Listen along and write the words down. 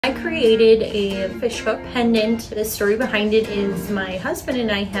I created a fishhook pendant. The story behind it is my husband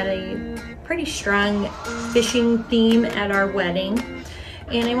and I had a pretty strong fishing theme at our wedding,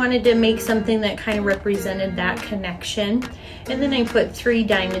 and I wanted to make something that kind of represented that connection. And then I put 3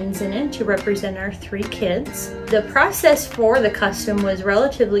 diamonds in it to represent our 3 kids. The process for the custom was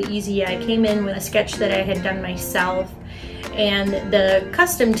relatively easy. I came in with a sketch that I had done myself, and the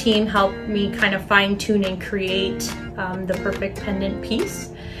custom team helped me kind of fine-tune and create the perfect pendant piece.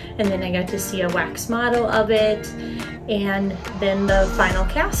 And then I got to see a wax model of it, and then the final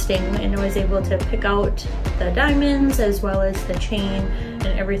casting, and I was able to pick out the diamonds as well as the chain, and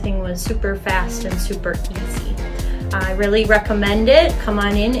everything was super fast and super easy. I really recommend it. Come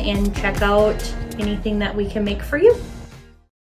on in and check out anything that we can make for you.